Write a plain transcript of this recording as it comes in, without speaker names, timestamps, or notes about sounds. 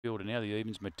Fielder now the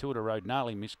evens. Matilda Road,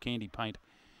 Gnarly Miss, Candy Paint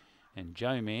and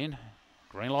Joe Man.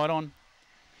 Green light on.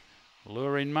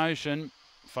 Lure in motion.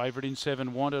 Favourite in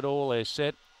 7, Wanted All. They're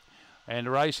set. And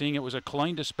racing, it was a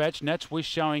clean dispatch. Nat's Wish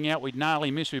showing out with Gnarly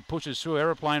Miss, who pushes through.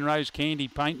 Aeroplane Rose, Candy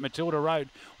Paint, Matilda Road,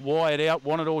 wired out.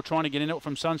 Wanted All trying to get in it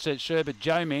from Sunset Sherbet,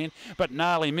 Joe Man. But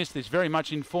Gnarly Miss, this very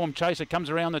much informed chaser,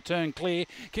 comes around the turn clear.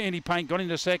 Candy Paint got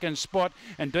into second spot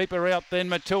and deeper out then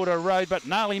Matilda Road. But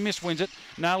Gnarly Miss wins it.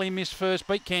 Gnarly Miss first,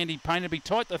 beat Candy Paint. It'll be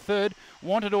tight the third.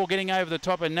 Wanted All getting over the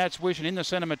top and Nat's Wish, and in the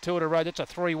centre Matilda Road. That's a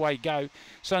three-way go.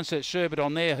 Sunset Sherbet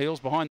on their heels behind.